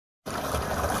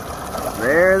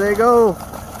There they go.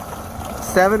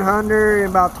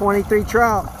 723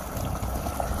 trout.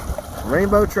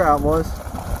 Rainbow trout, boys.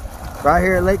 Right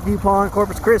here at Lakeview Pond,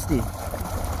 Corpus Christi.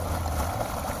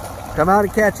 Come out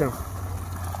and catch them.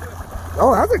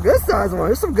 Oh, that's a good size one.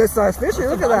 There's some good size fishing.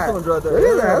 Look at that. Right there.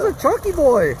 Look at that. That's a chunky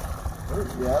boy.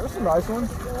 Yeah, there's some nice ones.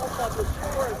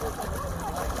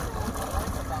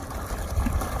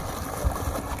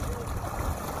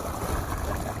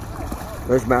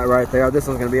 There's Matt right there. This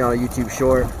one's going to be on a YouTube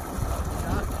short.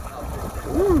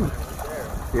 Ooh.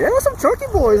 Yeah, there's some chunky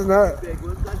boys in that. Big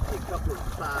ones. I see a couple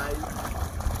of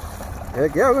size.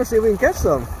 Heck yeah, we're going to see if we can catch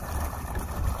some.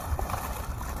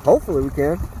 Hopefully we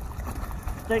can.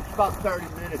 It takes about 30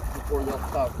 minutes before they'll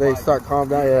start They biting. start calm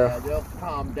down, yeah. They'll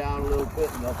calm down a little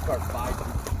bit and they'll start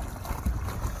biting.